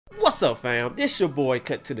What's up, fam? This your boy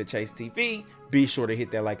Cut to the Chase TV. Be sure to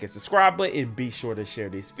hit that like and subscribe button and be sure to share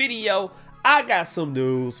this video. I got some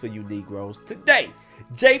news for you Negroes today.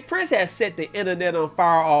 Jay Prince has set the internet on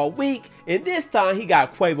fire all week, and this time he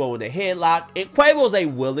got Quavo in the headlock, and Quavo's a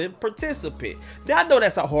willing participant. Now I know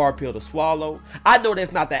that's a hard pill to swallow. I know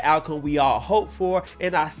that's not the outcome we all hope for,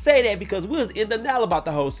 and I say that because we was in denial about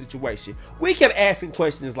the whole situation. We kept asking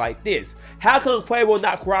questions like this: how come Quavo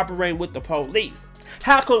not cooperating with the police?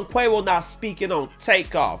 How come Quavo not speaking on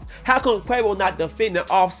Takeoff? How come Quavo not defending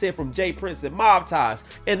Offset from Jay Prince and Mobties?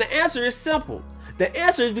 And the answer is simple. The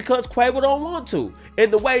answer is because Quavo don't want to.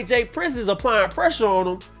 And the way Jay Prince is applying pressure on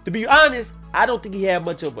him, to be honest, I don't think he had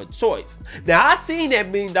much of a choice. Now, I seen that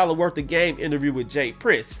 $1 million worth of game interview with Jay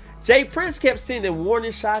Prince. Jay Prince kept sending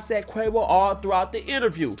warning shots at Quavo all throughout the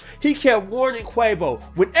interview. He kept warning Quavo,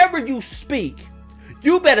 whenever you speak,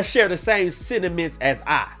 you better share the same sentiments as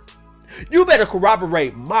I. You better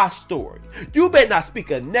corroborate my story. You better not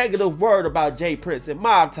speak a negative word about Jay Prince and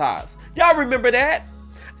Mobties. Y'all remember that?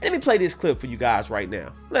 Let me play this clip for you guys right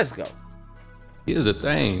now. Let's go. Here's the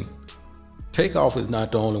thing. Takeoff is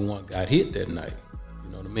not the only one got hit that night. You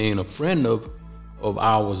know what I mean? A friend of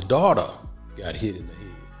ours daughter got hit in the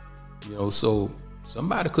head. You know, so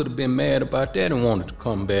somebody could have been mad about that and wanted to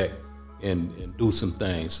come back and do some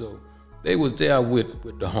things. So they was there with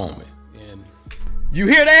the homie. And you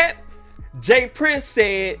hear that? Jay Prince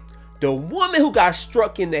said, the woman who got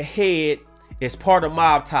struck in the head is part of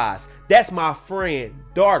Mobties. That's my friend,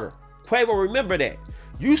 daughter. Quavo, remember that.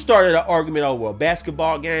 You started an argument over a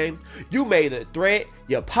basketball game. You made a threat.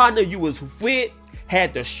 Your partner you was with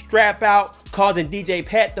had the strap out, causing DJ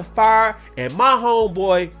Pat to fire. And my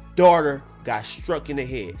homeboy, daughter, got struck in the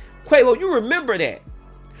head. Quavo, you remember that.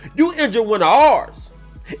 You injured one of ours.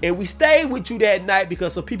 And we stayed with you that night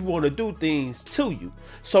because some people want to do things to you.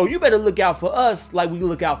 So you better look out for us like we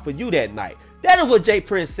look out for you that night. That is what Jay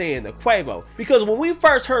Prince saying to Quavo. Because when we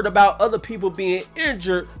first heard about other people being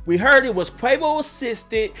injured, we heard it was Quavo's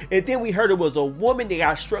assistant, and then we heard it was a woman that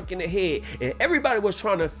got struck in the head. And everybody was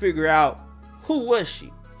trying to figure out, who was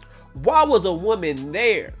she? Why was a woman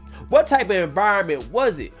there? What type of environment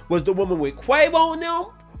was it? Was the woman with Quavo and them?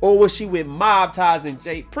 Or was she with Mobties and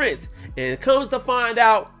Jay Prince? And it comes to find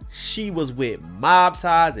out, she was with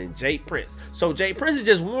Mobties and Jay Prince. So Jay Prince is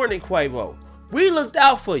just warning Quavo, we looked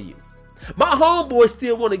out for you. My homeboys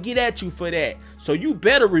still want to get at you for that. So you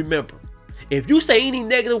better remember, if you say any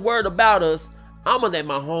negative word about us, I'm going to let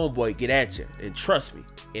my homeboy get at you. And trust me,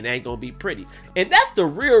 it ain't going to be pretty. And that's the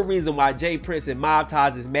real reason why Jay Prince and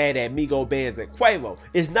Mobties is mad at Migo Bands and Quavo.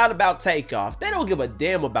 It's not about Takeoff. They don't give a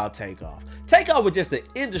damn about Takeoff. Takeoff was just an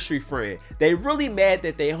industry friend. They really mad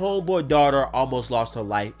that their homeboy daughter almost lost her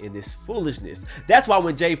life in this foolishness. That's why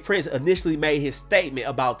when Jay Prince initially made his statement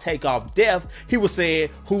about Takeoff death, he was saying,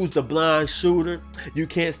 who's the blind shooter? You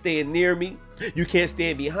can't stand near me. You can't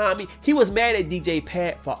stand behind me. He was mad at DJ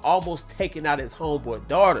Pat for almost taking out his homeboy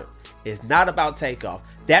daughter. It's not about Takeoff.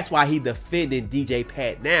 That's why he defending DJ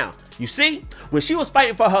Pat now. You see, when she was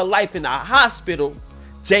fighting for her life in the hospital,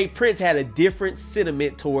 Jay Prince had a different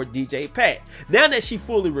sentiment toward DJ Pat. Now that she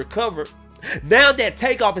fully recovered, now that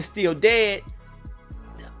Takeoff is still dead,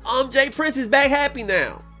 Jay Prince is back happy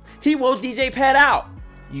now. He wants DJ Pat out.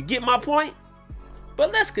 You get my point?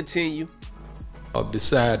 But let's continue.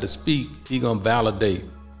 Decide to speak, he gonna validate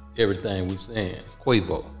everything we saying.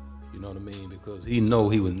 Quavo, you know what I mean? Because he know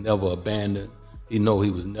he was never abandoned. He know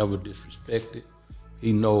he was never disrespected.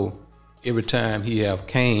 He know every time he have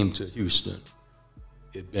came to Houston,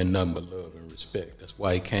 it's been nothing but love and respect. That's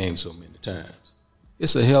why he came so many times.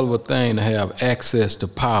 It's a hell of a thing to have access to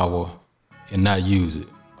power and not use it.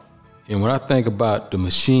 And when I think about the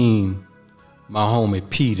machine my homie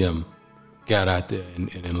P them got out there in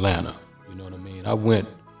Atlanta, you know what I mean? I went,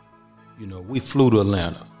 you know, we flew to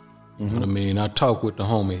Atlanta. You know what I mean? I talked with the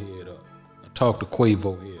homie head up. I talked to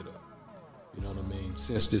Quavo head up. You know what I mean?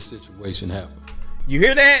 Since this situation happened. You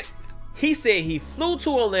hear that? He said he flew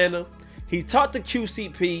to Atlanta. He talked to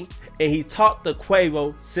QCP and he talked to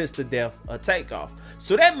Quavo since the death of Takeoff.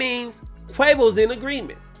 So that means Quavo's in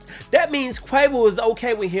agreement. That means Quavo is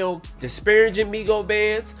okay with him disparaging Migo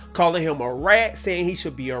Bands, calling him a rat, saying he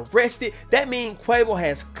should be arrested. That means Quavo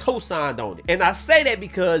has co-signed on it. And I say that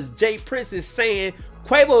because Jay Prince is saying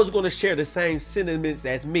Quavo is going to share the same sentiments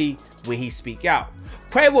as me when he speak out.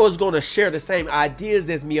 Quavo is going to share the same ideas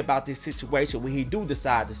as me about this situation when he do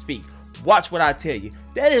decide to speak. Watch what I tell you.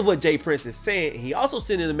 That is what Jay Prince is saying. And he also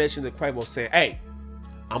sent in a message to Quavo saying, hey,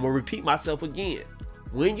 I'm going to repeat myself again.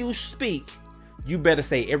 When you speak, you better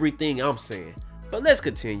say everything I'm saying. But let's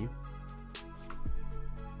continue.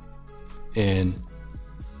 And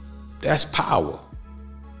that's power.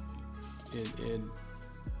 and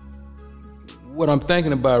what I'm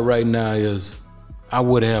thinking about right now is I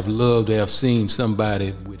would have loved to have seen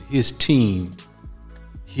somebody with his team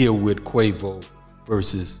here with Quavo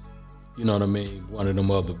versus, you know what I mean, one of them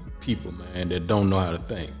other people, man, that don't know how to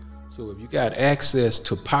think. So if you got access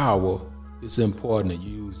to power, it's important to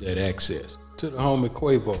use that access. To the homie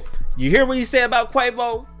Quavo. You hear what he said about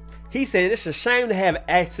Quavo? He said it's a shame to have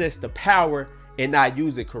access to power and not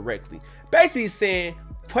use it correctly. Basically saying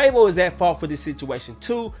Quavo is at fault for this situation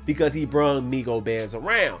too because he brought Migo bands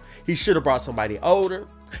around. He should have brought somebody older.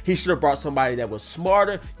 He should have brought somebody that was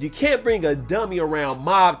smarter. You can't bring a dummy around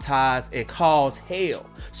mob ties and cause hell.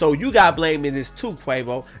 So you got blame in this too,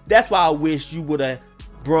 Quavo. That's why I wish you would have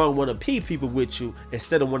brought one of P people with you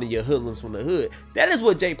instead of one of your hoodlums from the hood. That is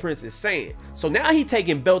what Jay Prince is saying. So now he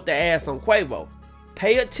taking belt the ass on Quavo.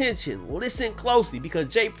 Pay attention, listen closely, because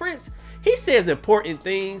Jay Prince, he says important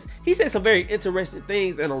things. He says some very interesting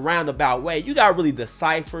things in a roundabout way. You gotta really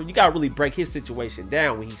decipher. You gotta really break his situation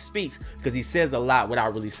down when he speaks, because he says a lot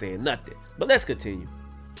without really saying nothing. But let's continue.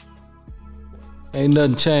 Ain't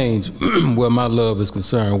nothing changed where my love is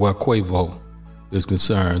concerned, where Quavo is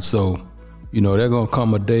concerned. So, you know, there's gonna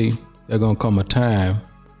come a day, there's gonna come a time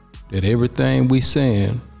that everything we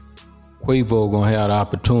saying, Quavo gonna have the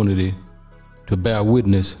opportunity to bear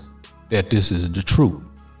witness that this is the truth.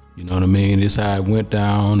 You know what I mean? This how it went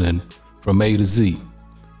down, and from A to Z.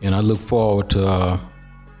 And I look forward to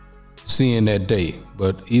seeing that day.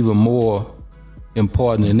 But even more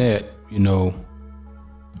important than that, you know,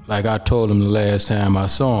 like I told him the last time I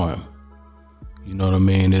saw him, you know what I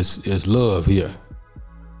mean? It's love here.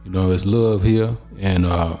 You know, it's love here, and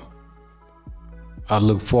I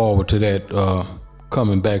look forward to that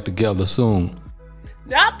coming back together soon.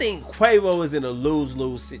 Now, I think Quavo is in a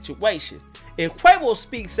lose-lose situation. If Quavo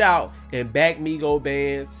speaks out and back Migo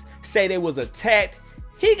bands, say they was attacked,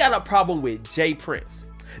 he got a problem with Jay Prince.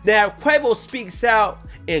 Now, if Quavo speaks out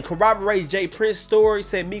and corroborates Jay Prince's story,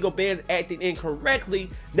 saying Migo bands acted incorrectly,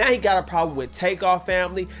 now he got a problem with Takeoff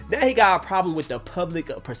family. Now he got a problem with the public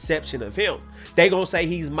perception of him. They gonna say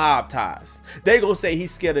he's mob ties. They gonna say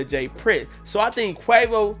he's scared of Jay Prince. So I think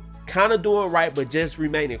Quavo kind of doing right, but just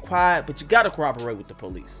remaining quiet. But you got to cooperate with the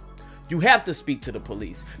police. You have to speak to the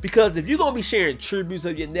police, because if you're going to be sharing tributes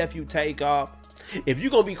of your nephew Takeoff, if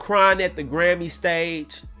you're going to be crying at the Grammy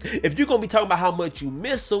stage, if you're going to be talking about how much you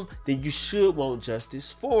miss him, then you should want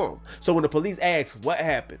justice for him. So when the police ask what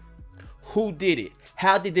happened, who did it,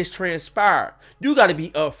 how did this transpire, you got to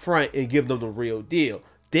be upfront and give them the real deal.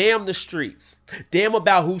 Damn the streets. Damn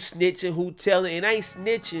about who snitching, who telling. It ain't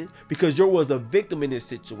snitching because you was a victim in this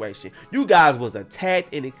situation. You guys was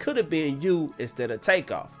attacked, and it could have been you instead of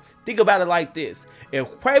Takeoff. Think about it like this. If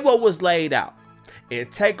Quavo was laid out and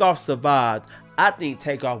Takeoff survived, I think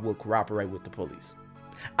Takeoff will cooperate with the police.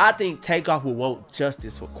 I think Takeoff will want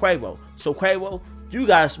justice for Quavo. So Quavo, you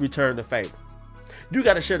guys return the favor. You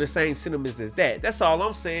got to share the same sentiments as that. That's all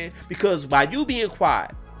I'm saying. Because by you being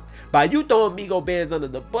quiet, by you throwing Migo bands under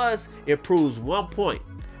the bus, it proves one point,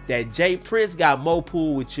 that Jay Prince got more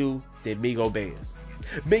pull with you than Migo bands.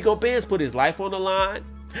 Migo bands put his life on the line.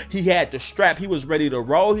 He had the strap. He was ready to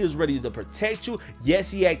roll. He was ready to protect you. Yes,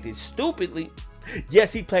 he acted stupidly.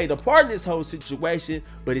 Yes, he played a part in this whole situation,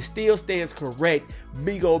 but it still stands correct.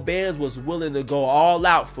 Migo bands was willing to go all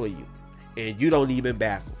out for you, and you don't even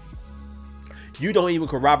back him. You don't even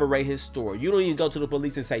corroborate his story. You don't even go to the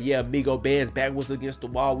police and say, yeah, Migo band's back was against the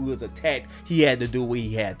wall. We was attacked. He had to do what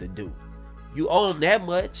he had to do. You owe him that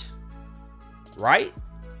much, right?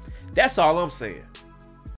 That's all I'm saying.